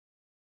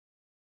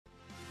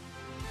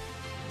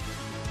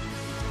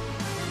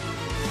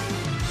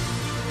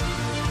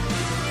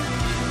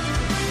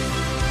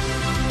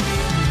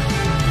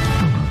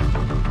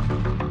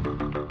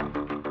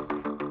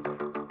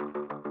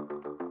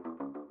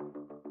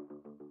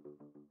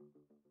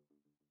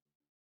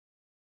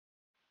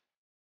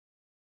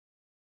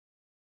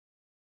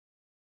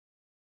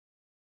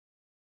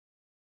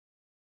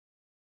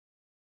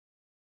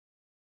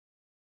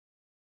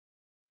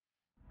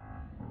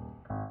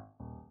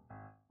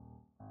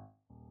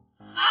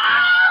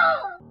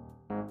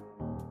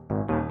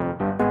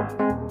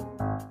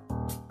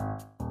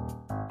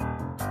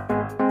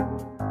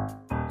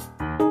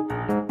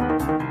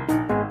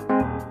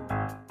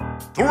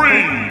3,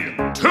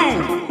 2,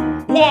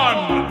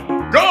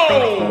 1, go!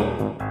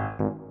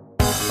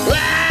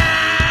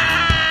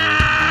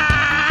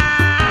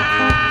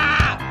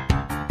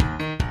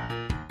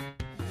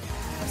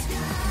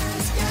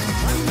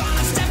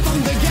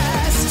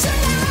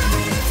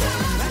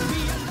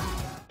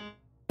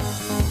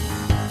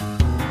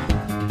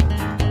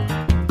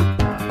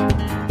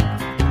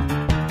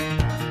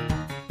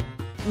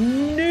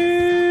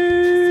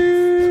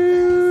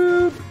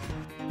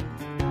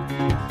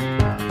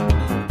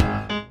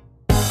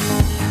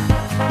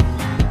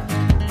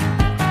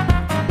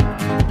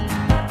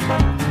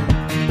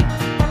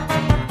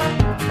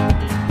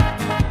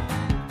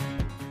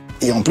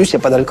 Et en plus, il n'y a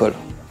pas d'alcool.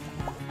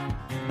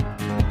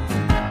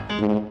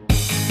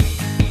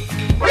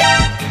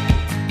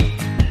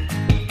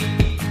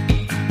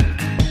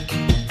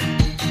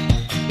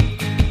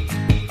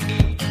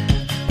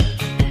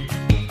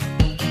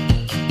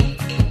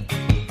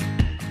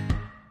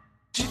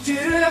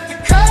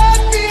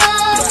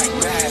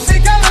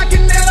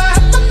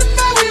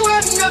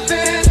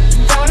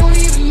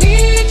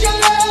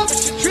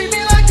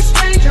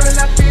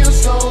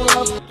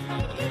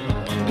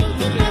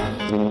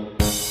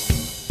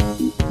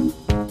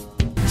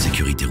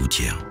 Sécurité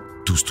routière,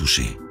 tous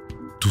touchés,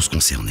 tous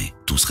concernés,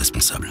 tous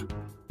responsables.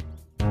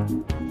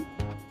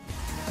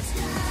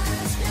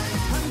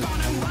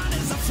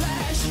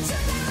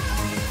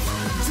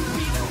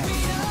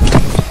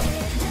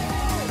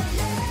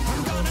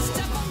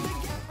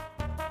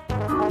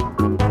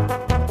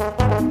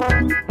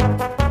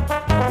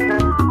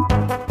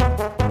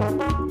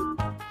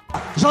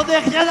 J'en ai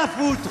rien à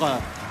foutre.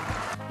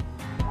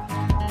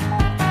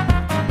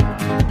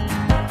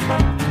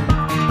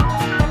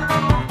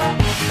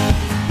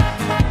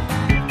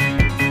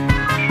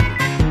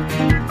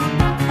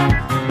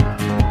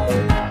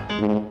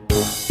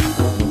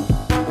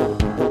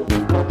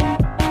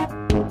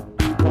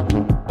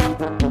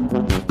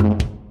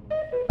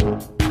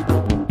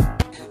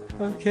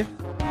 Ok.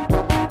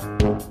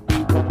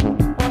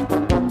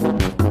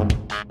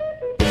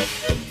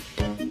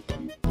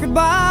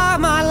 Goodbye,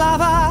 my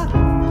lover.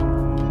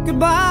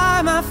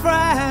 Goodbye, my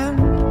friend.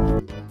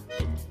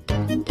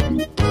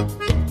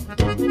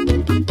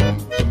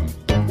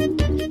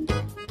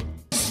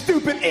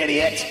 Stupid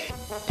idiot.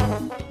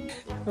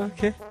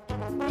 Ok.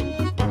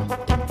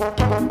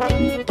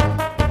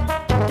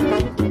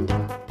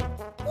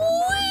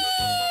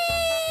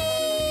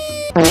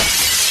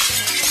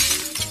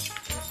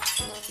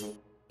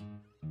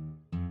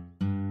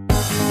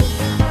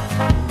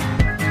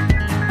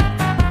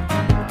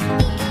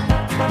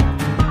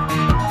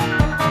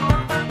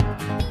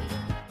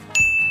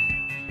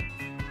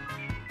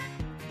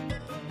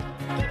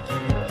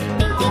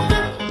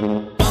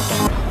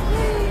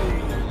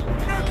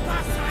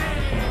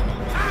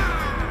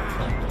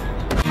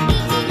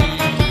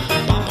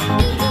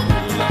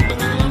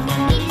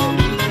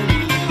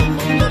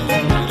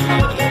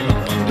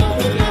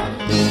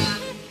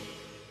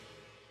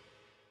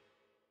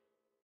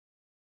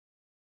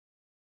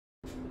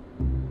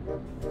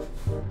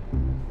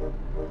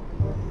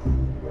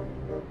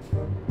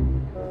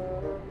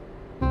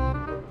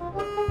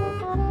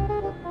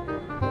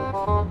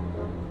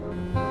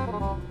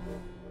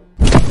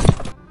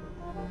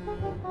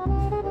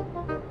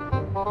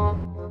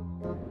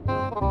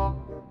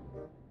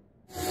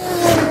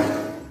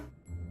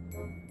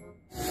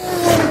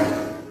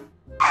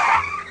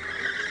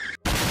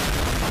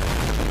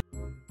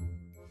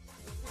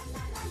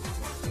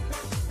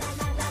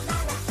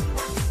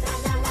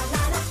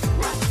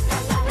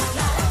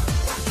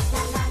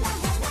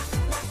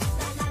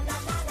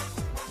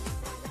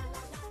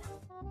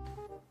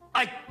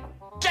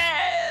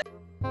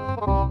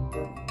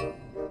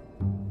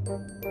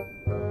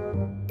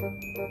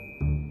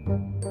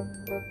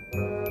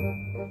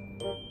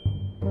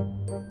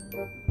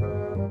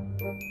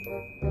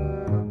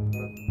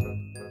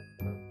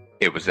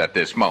 It was at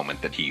this moment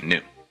that he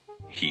knew.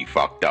 He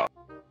fucked up.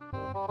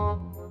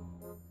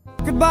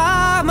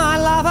 Goodbye, my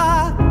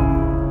lover.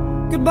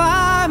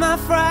 Goodbye, my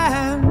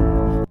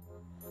friend.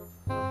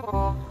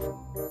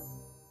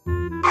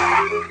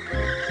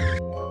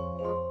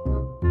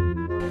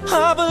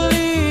 I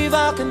believe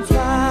I can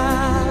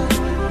fly.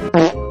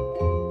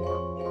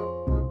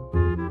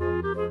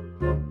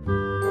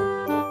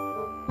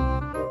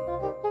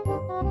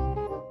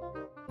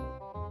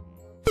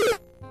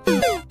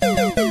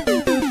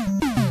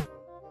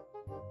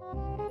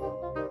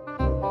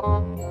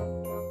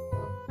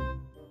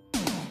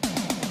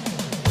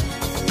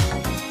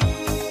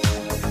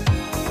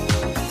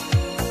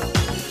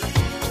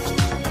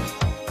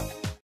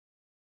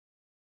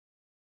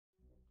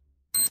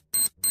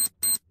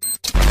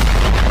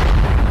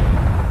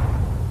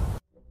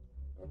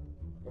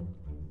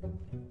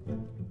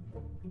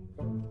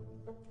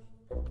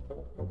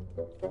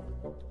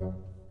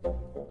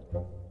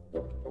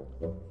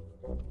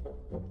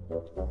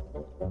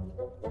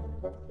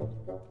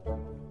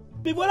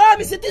 Mais voilà,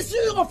 mais c'était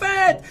sûr en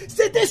fait.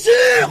 C'était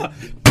sûr.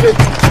 Putain.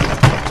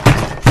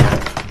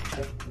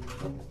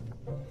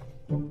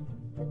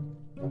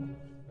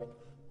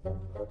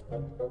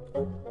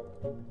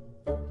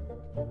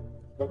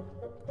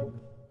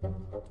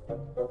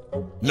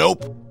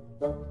 Nope.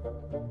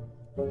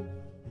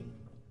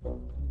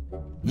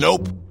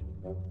 Nope.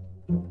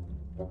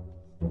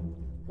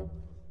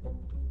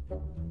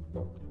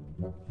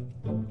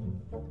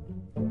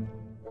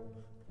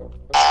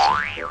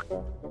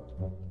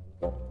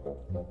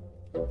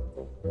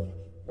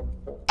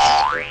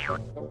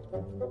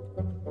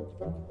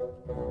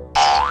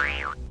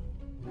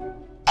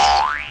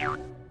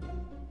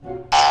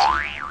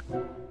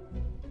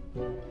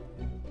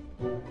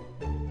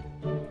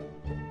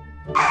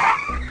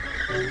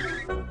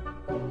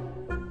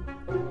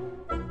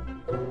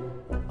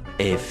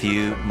 A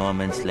few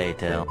moments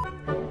later.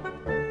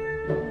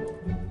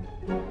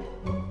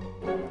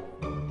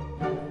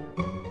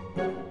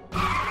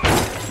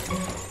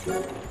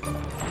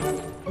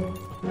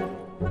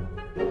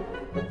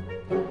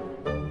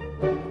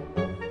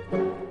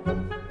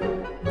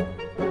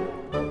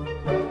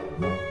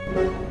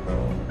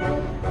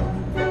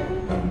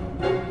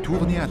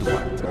 Tournez à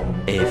droite.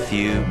 A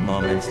few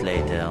moments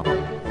later.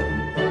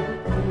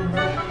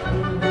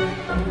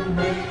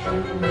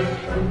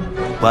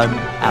 1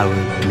 hour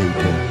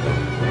later.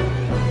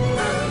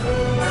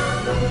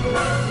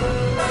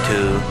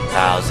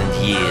 2,000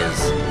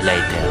 years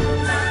later.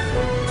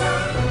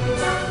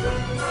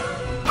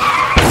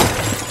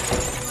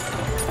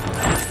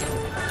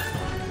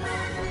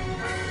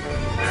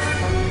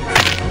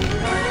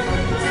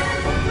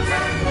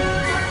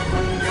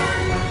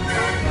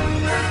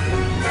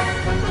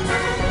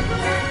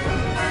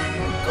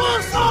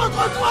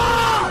 Concentre-toi!